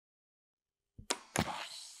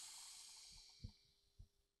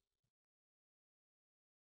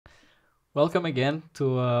Welcome again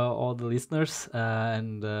to all the listeners,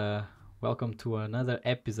 and welcome to another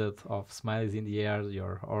episode of Smiles in the Air,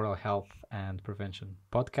 your oral health and prevention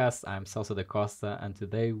podcast. I'm Celso da Costa, and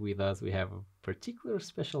today with us we have a particular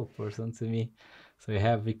special person to me. So we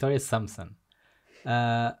have Victoria Sampson.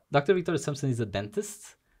 Dr. Victoria Sampson is a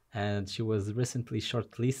dentist, and she was recently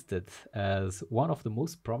shortlisted as one of the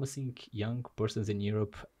most promising young persons in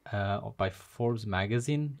Europe by Forbes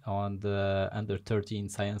magazine on the Under 30 in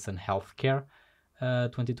Science and Healthcare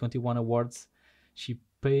 2021 awards. She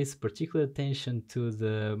pays particular attention to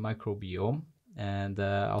the microbiome and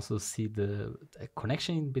also see the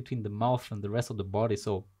connection between the mouth and the rest of the body.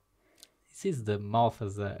 So this is the mouth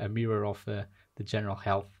as a mirror of the general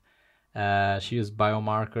health. She used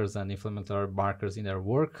biomarkers and inflammatory markers in her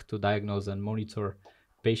work to diagnose and monitor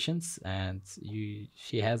patients, and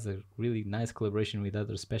she has a really nice collaboration with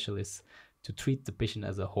other specialists to treat the patient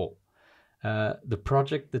as a whole. The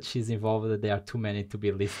project that she's involved with, there are too many to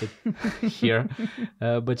be listed here,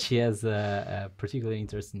 but she has a particular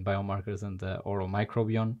interest in biomarkers and the oral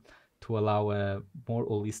microbiome to allow a more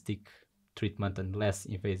holistic treatment and less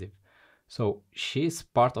invasive. So she's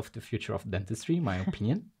part of the future of dentistry, in my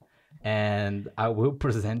opinion. And I will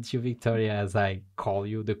present you, Victoria, as I call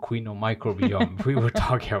you the queen of microbiome. We were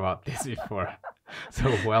talking about this before. So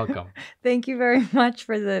welcome. Thank you very much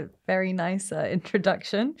for the very nice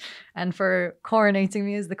introduction and for coronating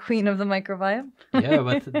me as the queen of the microbiome. Yeah,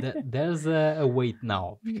 but there's a wait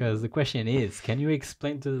now, because the question is, can you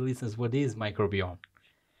explain to the listeners what is microbiome?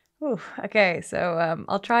 Ooh, okay, so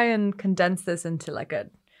I'll try and condense this into like a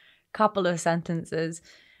couple of sentences.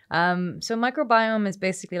 So microbiome is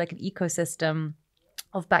basically like an ecosystem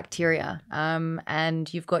of bacteria,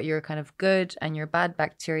 and you've got your kind of good and your bad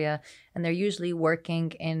bacteria, and they're usually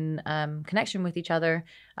working in connection with each other,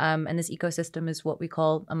 and this ecosystem is what we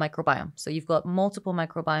call a microbiome. So you've got multiple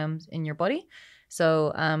microbiomes in your body.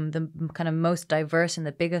 So the kind of most diverse and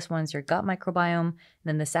the biggest one's your gut microbiome, and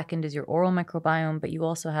then the second is your oral microbiome, but you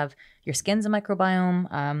also have your skin's a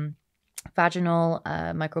microbiome, vaginal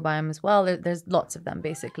microbiome as well. There's lots of them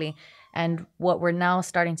basically. And what we're now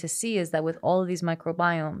starting to see is that with all of these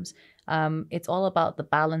microbiomes, it's all about the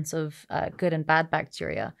balance of good and bad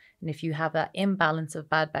bacteria. And if you have that imbalance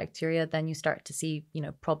of bad bacteria, then you start to see,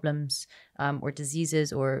 problems or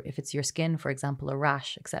diseases, or if it's your skin, for example, a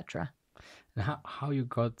rash, etc. How you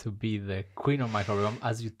got to be the queen of microbiome,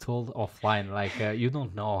 as you told offline, like you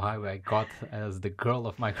don't know how I got as the girl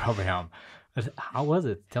of microbiome. But how was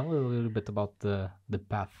it? Tell me a little bit about the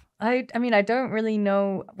path. I mean, I don't really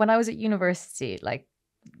know. When I was at university,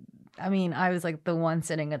 I was like the one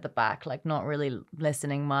sitting at the back, like not really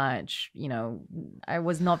listening much. I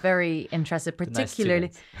was not very interested, particularly.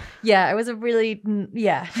 Nice yeah, I was a really,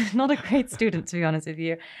 not a great student, to be honest with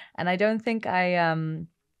you. And I don't think I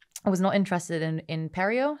was not interested in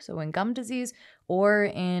perio, so in gum disease, or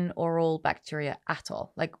in oral bacteria at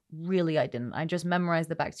all. Like really, I didn't. I just memorized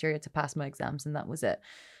the bacteria to pass my exams, and that was it.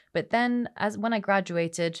 But then, when I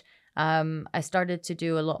graduated, I started to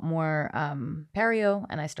do a lot more perio,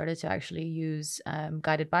 and I started to actually use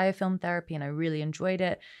guided biofilm therapy, and I really enjoyed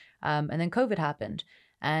it. And then COVID happened,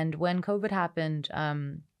 and when COVID happened,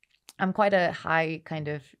 I'm quite a high kind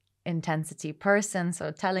of intensity person,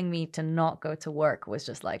 so telling me to not go to work was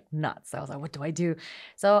just like nuts. I was like, what do I do?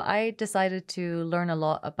 So I decided to learn a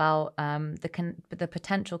lot about the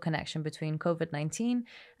potential connection between COVID-19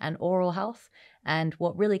 and oral health, and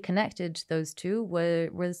what really connected those two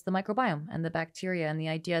was the microbiome and the bacteria, and the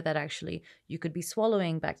idea that actually you could be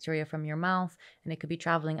swallowing bacteria from your mouth and it could be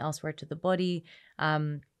traveling elsewhere to the body.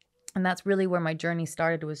 And that's really where my journey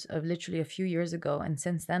started, was literally a few years ago. And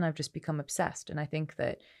since then, I've just become obsessed. And I think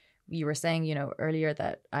that you were saying, earlier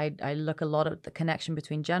that I look a lot at the connection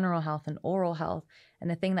between general health and oral health. And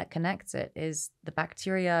the thing that connects it is the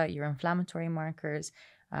bacteria, your inflammatory markers.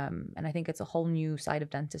 And I think it's a whole new side of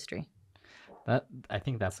dentistry. I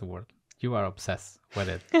think that's the word. You are obsessed with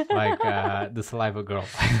it, like the saliva girl.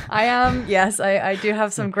 I am. Yes, I do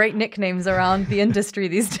have some great nicknames around the industry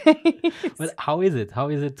these days. But how is it? How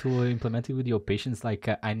is it to implement it with your patients? Like,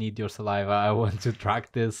 I need your saliva. I want to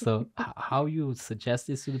track this. So how you suggest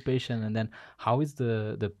this to the patient, and then how is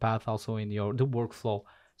the path also in the workflow,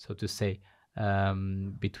 so to say,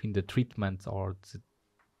 between the treatment or the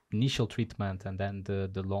initial treatment and then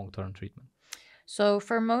the long-term treatment? So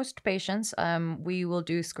for most patients, we will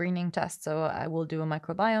do screening tests. So I will do a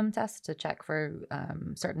microbiome test to check for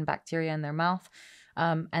certain bacteria in their mouth.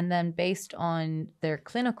 And then based on their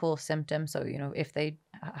clinical symptoms, so, if they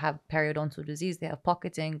have periodontal disease, they have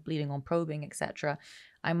pocketing, bleeding on probing, etc.,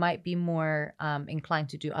 I might be more inclined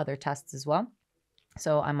to do other tests as well.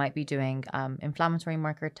 So I might be doing inflammatory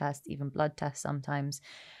marker tests, even blood tests sometimes.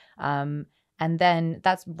 And then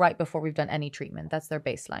that's right before we've done any treatment. That's their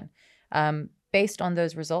baseline. Based on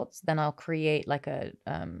those results, then I'll create like a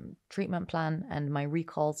treatment plan and my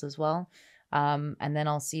recalls as well. And then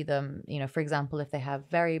I'll see them, for example, if they have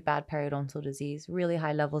very bad periodontal disease, really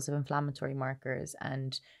high levels of inflammatory markers,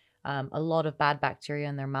 and a lot of bad bacteria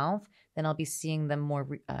in their mouth, then I'll be seeing them more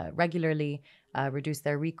regularly, reduce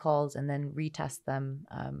their recalls, and then retest them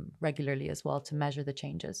regularly as well to measure the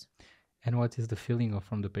changes. And what is the feeling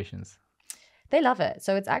from the patients? They love it.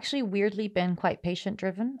 So it's actually weirdly been quite patient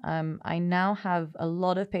driven. I now have a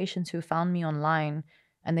lot of patients who found me online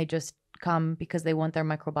and they just come because they want their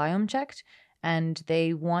microbiome checked and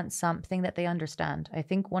they want something that they understand. I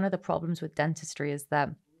think one of the problems with dentistry is that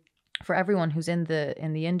for everyone who's in the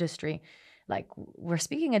industry, like we're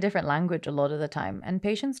speaking a different language a lot of the time, and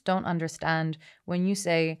patients don't understand when you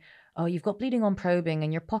say, oh, you've got bleeding on probing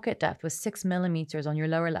and your pocket depth was 6 millimeters on your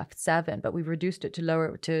lower left 7, but we've reduced it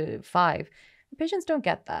to 5. Patients don't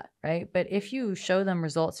get that, right? But if you show them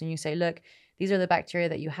results and you say, look, these are the bacteria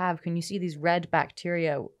that you have. Can you see these red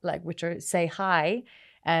bacteria, like which are say hi,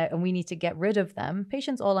 and we need to get rid of them?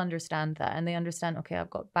 Patients all understand that, and they understand, okay, I've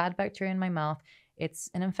got bad bacteria in my mouth. It's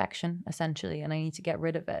an infection essentially, and I need to get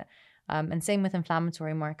rid of it. And same with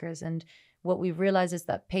inflammatory markers. And what we've realized is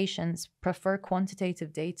that patients prefer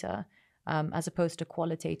quantitative data as opposed to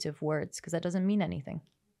qualitative words, because that doesn't mean anything.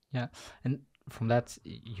 Yeah, and from that,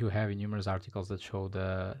 you have numerous articles that show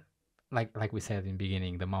like we said in the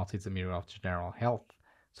beginning, the mouth is a mirror of general health.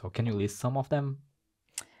 So can you list some of them?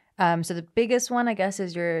 So the biggest one, I guess,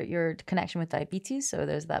 is your connection with diabetes. So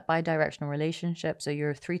there's that bidirectional relationship. So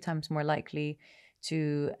you're 3 times more likely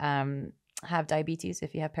to have diabetes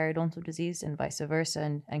if you have periodontal disease, and vice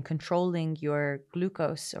versa. And controlling your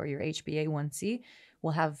glucose or your HbA1c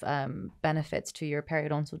will have benefits to your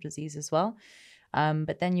periodontal disease as well.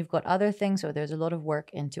 But then you've got other things. So there's a lot of work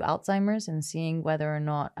into Alzheimer's and seeing whether or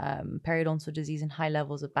not periodontal disease and high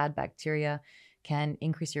levels of bad bacteria can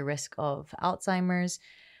increase your risk of Alzheimer's.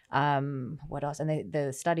 What else? And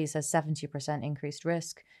the study says 70% increased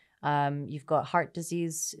risk. You've got heart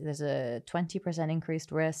disease. There's a 20%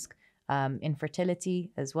 increased risk.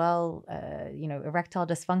 Infertility as well, erectile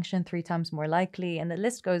dysfunction 3 times more likely, and the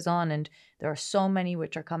list goes on. And there are so many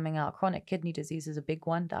which are coming out. Chronic kidney disease is a big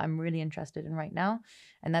one that I'm really interested in right now,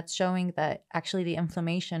 and that's showing that actually the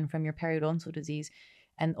inflammation from your periodontal disease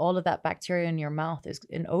and all of that bacteria in your mouth is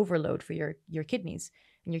an overload for your kidneys,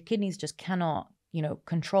 and your kidneys just cannot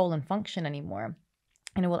control and function anymore,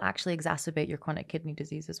 and it will actually exacerbate your chronic kidney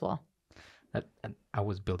disease as well. And I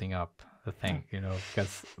was building up the thing,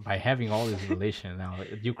 because by having all this relation now,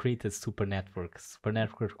 you create a super network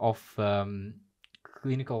of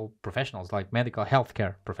clinical professionals, like medical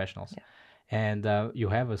healthcare professionals. Yeah. And you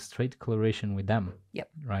have a straight correlation with them. Yep.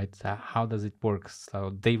 Right? How does it work?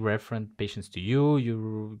 So they reference patients to you.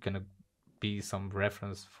 You're gonna be some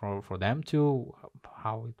reference for them too.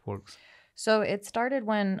 How it works? So it started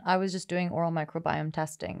when I was just doing oral microbiome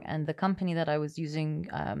testing, and the company that I was using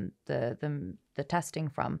the testing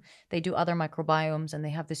from, they do other microbiomes, and they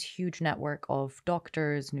have this huge network of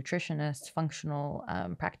doctors, nutritionists, functional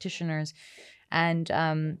practitioners, and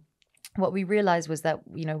what we realized was that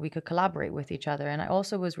we could collaborate with each other. And I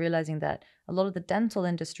also was realizing that a lot of the dental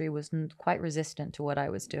industry was quite resistant to what I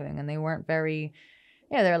was doing, and they weren't very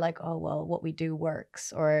they're like, oh, well, what we do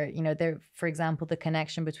works. Or, they're, for example, the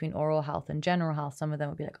connection between oral health and general health, some of them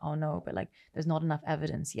would be like, oh, no, but like, there's not enough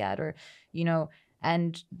evidence yet. Or,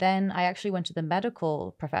 and then I actually went to the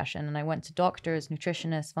medical profession, and I went to doctors,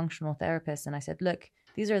 nutritionists, functional therapists. And I said, look,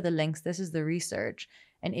 these are the links. This is the research.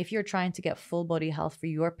 And if you're trying to get full body health for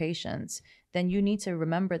your patients, then you need to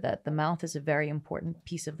remember that the mouth is a very important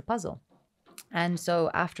piece of the puzzle. And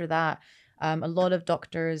so after that, a lot of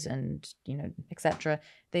doctors and, etc.,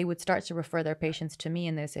 they would start to refer their patients to me,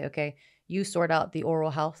 and they say, okay, you sort out the oral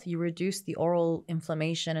health, you reduce the oral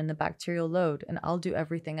inflammation and the bacterial load, and I'll do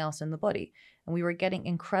everything else in the body. And we were getting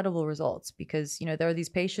incredible results because, there are these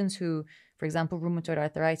patients who, for example, rheumatoid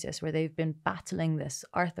arthritis, where they've been battling this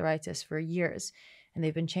arthritis for years, and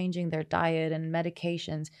they've been changing their diet and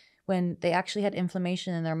medications when they actually had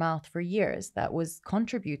inflammation in their mouth for years that was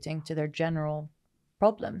contributing to their general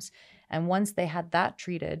problems. And once they had that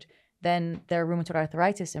treated, then their rheumatoid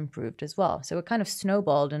arthritis improved as well. So it kind of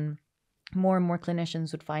snowballed, and more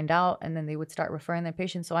clinicians would find out, and then they would start referring their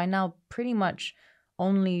patients. So I now pretty much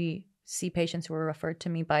only see patients who are referred to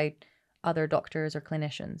me by other doctors or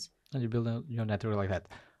clinicians. And you build your network like that.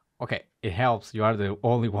 okay, it helps. You are the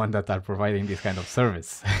only one that are providing this kind of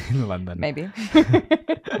service in London. Maybe.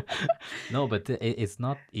 No, but it's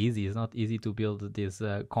not easy. It's not easy to build this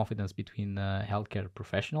confidence between healthcare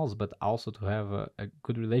professionals, but also to have a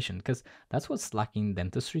good relation, because that's what's lacking in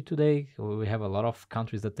dentistry today. We have a lot of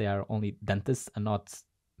countries that they are only dentists and not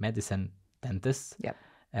medicine dentists. Yep.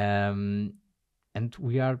 And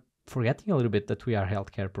we are forgetting a little bit that we are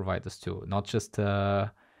healthcare providers too, not just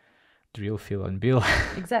drill, fill, and bill.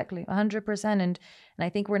 Exactly, 100%. And I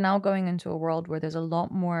think we're now going into a world where there's a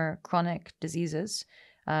lot more chronic diseases.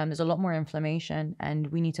 There's a lot more inflammation, and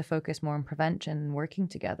we need to focus more on prevention and working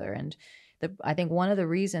together. And I think one of the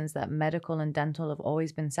reasons that medical and dental have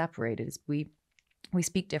always been separated is we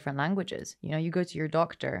speak different languages. You know, you go to your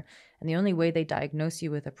doctor, and the only way they diagnose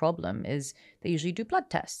you with a problem is they usually do blood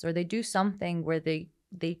tests, or they do something where they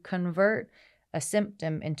convert a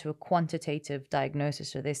symptom into a quantitative diagnosis.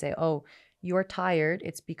 So they say, oh, you're tired.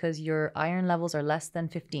 It's because your iron levels are less than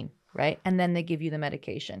 15, right? And then they give you the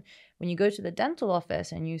medication. When you go to the dental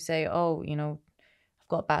office and you say, oh, you know, I've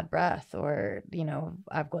got bad breath, or, you know,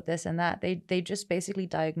 I've got this and that, they just basically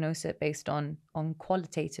diagnose it based on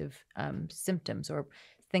qualitative symptoms or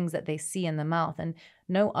things that they see in the mouth, and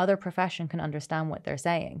no other profession can understand what they're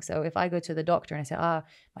saying. So if I go to the doctor and I say,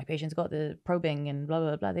 my patient's got the probing and blah,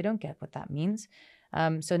 blah, blah, they don't get what that means.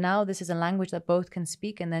 So now this is a language that both can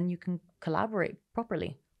speak, and then you can collaborate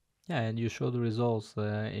properly. Yeah, and you show the results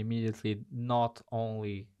immediately, not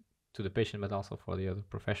only to the patient, but also for the other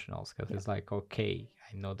professionals, because it's like, okay,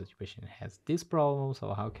 I know that your patient has this problem,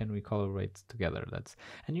 so how can we collaborate together?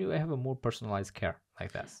 And you have a more personalized care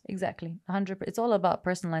like that. Exactly, 100%. It's all about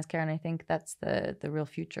personalized care, and I think that's the real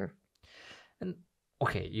future. And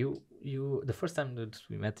okay, you the first time that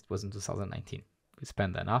we met, it was in 2019. We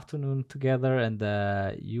spent an afternoon together, and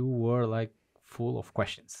you were like full of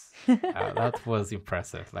questions. That was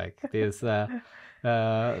impressive. Like this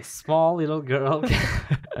small little girl,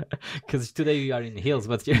 because today you are in heels,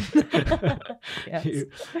 but Yes.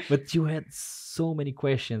 but you had so many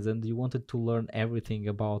questions, and you wanted to learn everything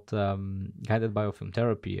about guided biofilm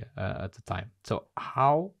therapy at the time. So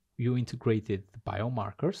how you integrated the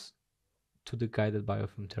biomarkers to the guided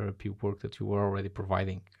biofilm therapy work that you were already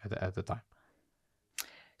providing at the time?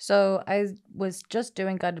 So I was just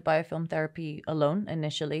doing guided biofilm therapy alone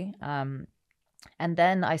initially. And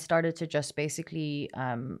then I started to just basically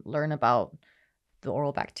learn about the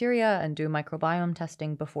oral bacteria and do microbiome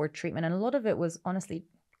testing before treatment. And a lot of it was honestly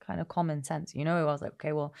kind of common sense. You know, I was like,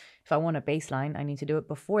 okay, well, if I want a baseline, I need to do it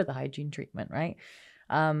before the hygiene treatment, right?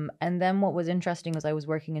 And then what was interesting was I was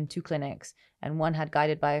working in 2 clinics, and one had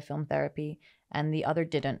guided biofilm therapy and the other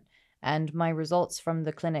didn't. And my results from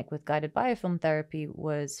the clinic with guided biofilm therapy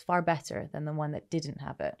was far better than the one that didn't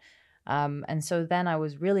have it. And so then I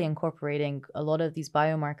was really incorporating a lot of these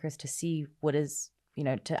biomarkers to see what is, you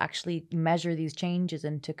know, to actually measure these changes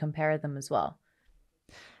and to compare them as well.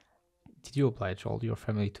 Did you oblige all your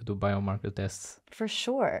family to do biomarker tests? For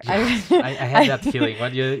sure. Yeah, I had that feeling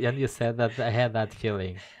when you said that. I had that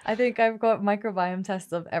feeling. I think I've got microbiome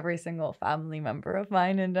tests of every single family member of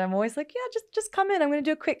mine, and I'm always like, yeah, just come in. I'm going to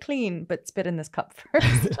do a quick clean, but spit in this cup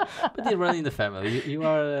first. But you run in the family. You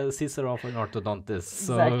are a sister of an orthodontist,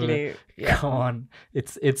 so Exactly. Yeah. come on.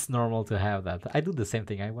 It's normal to have that. I do the same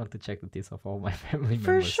thing. I want to check the teeth of all my family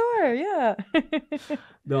For members. sure, yeah.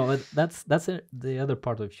 No, but that's the other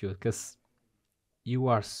part of you, because you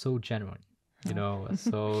are so genuine, you know.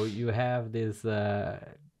 So you have this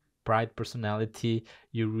bright personality.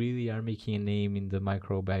 You really are making a name in the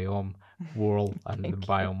microbiome world and the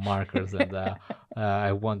biomarkers, and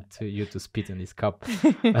I want you to spit in this cup.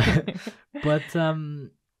 But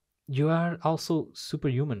you are also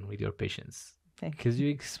superhuman with your patients, because you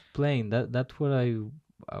explain that's what I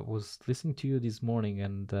was listening to you this morning,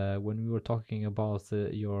 and when we were talking about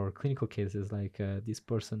your clinical cases, like this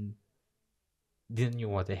person didn't know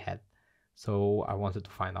what they had, so I wanted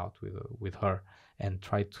to find out with her and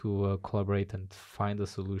try to collaborate and find a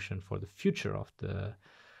solution for the future of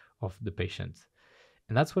the patient.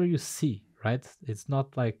 And that's where you see, right? It's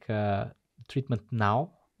not like treatment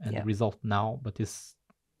now and result now, but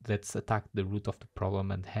let's attack the root of the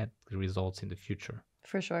problem and have the results in the future.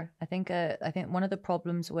 For sure. I think one of the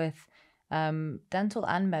problems with dental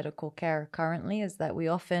and medical care currently is that we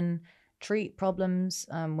often treat problems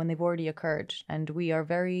when they've already occurred, and we are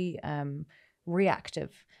very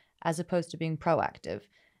reactive as opposed to being proactive.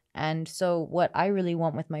 And so what I really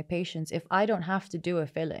want with my patients, if I don't have to do a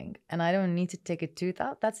filling and I don't need to take a tooth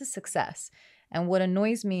out, that's a success. And what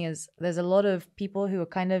annoys me is there's a lot of people who are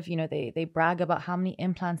kind of, you know, they brag about how many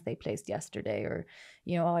implants they placed yesterday, or,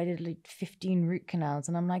 you know, oh, I did like 15 root canals.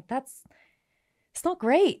 And I'm like, it's not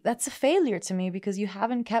great. That's a failure to me because you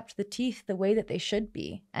haven't kept the teeth the way that they should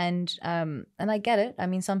be. And I get it. I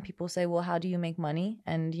mean, some people say, well, how do you make money?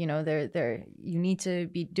 And you know, you need to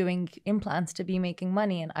be doing implants to be making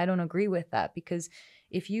money. And I don't agree with that, because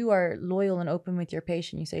if you are loyal and open with your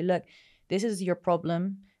patient, you say, look, this is your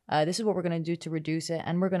problem. This is what we're going to do to reduce it,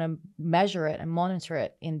 and we're going to measure it and monitor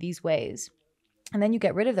it in these ways. And then you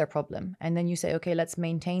get rid of their problem. And then you say, okay, let's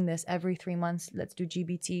maintain this every 3 months. Let's do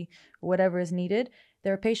GBT or whatever is needed.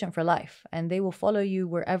 They're a patient for life, and they will follow you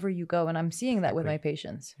wherever you go. And I'm seeing that with my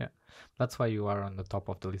patients. Yeah. That's why you are on the top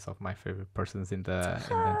of the list of my favorite persons in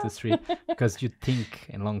dentistry, because you think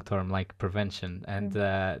in long term, like prevention. And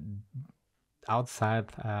outside,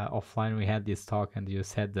 offline, we had this talk, and you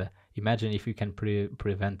said, imagine if you can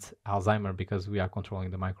prevent Alzheimer because we are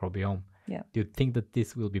controlling the microbiome. Yeah. Do you think that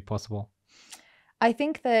this will be possible? I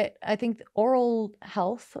think oral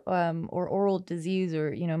health or oral disease,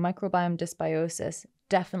 or microbiome dysbiosis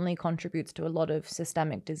definitely contributes to a lot of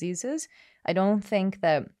systemic diseases. I don't think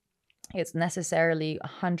that it's necessarily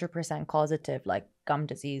 100% causative like gum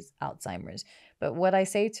disease, Alzheimer's. But what I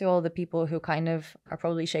say to all the people who kind of are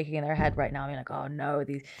probably shaking their head right now, I mean, like, oh no,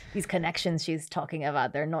 these connections she's talking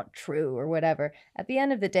about, they're not true or whatever. At the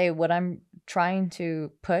end of the day, what I'm trying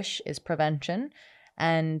to push is prevention.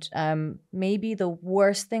 And maybe the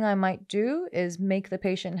worst thing I might do is make the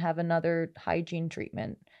patient have another hygiene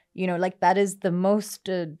treatment. Like that is the most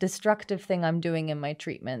destructive thing I'm doing in my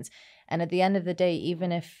treatments. And at the end of the day,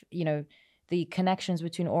 even if, the connections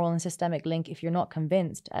between oral and systemic link, if you're not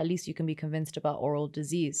convinced, at least you can be convinced about oral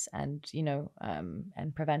disease and,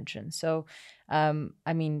 and prevention. So,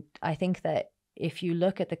 I mean, I think that if you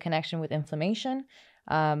look at the connection with inflammation,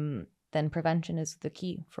 then prevention is the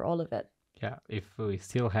key for all of it. Yeah, if we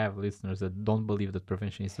still have listeners that don't believe that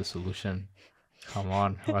prevention is the solution, come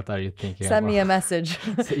on, what are you thinking Send about? me a message.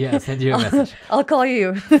 Yeah, send you a message. I'll call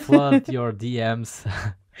you. Flood your DMs.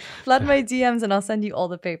 Flood my DMs and I'll send you all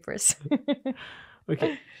the papers.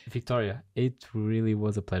 Okay, Victoria, it really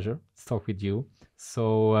was a pleasure to talk with you.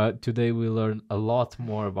 So today we learned a lot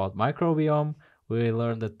more about microbiome. We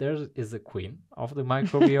learned that there is a queen of the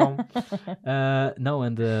microbiome.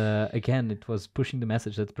 Again, it was pushing the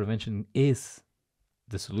message that prevention is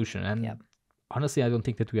the solution. And honestly, I don't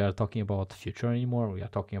think that we are talking about future anymore. We are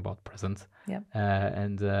talking about present. Yep.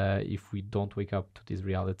 If we don't wake up to this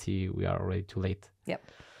reality, we are already too late. Yep.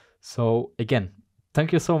 So again,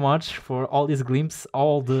 thank you so much for all these glimpses,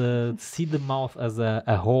 see the mouth as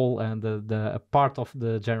a whole and a part of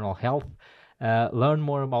the general health. Learn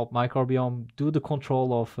more about microbiome, do the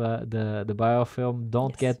control of the biofilm,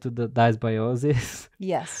 don't get to the dysbiosis.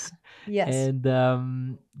 Yes. And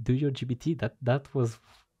do your GBT. That was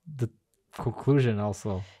the conclusion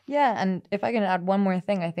also. Yeah, and if I can add one more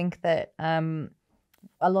thing, I think that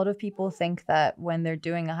a lot of people think that when they're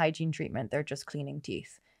doing a hygiene treatment, they're just cleaning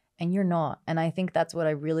teeth. And you're not. And I think that's what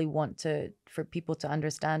I really want for people to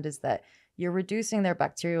understand, is that you're reducing their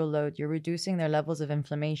bacterial load, you're reducing their levels of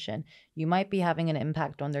inflammation. You might be having an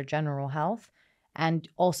impact on their general health and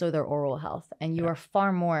also their oral health. And you are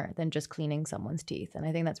far more than just cleaning someone's teeth. And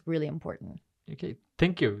I think that's really important. Okay,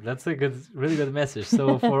 thank you. That's a really good message.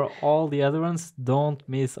 So for all the other ones, don't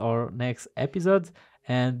miss our next episode,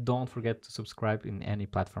 and don't forget to subscribe in any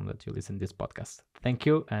platform that you listen to this podcast. Thank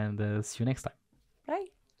you, and see you next time. Bye.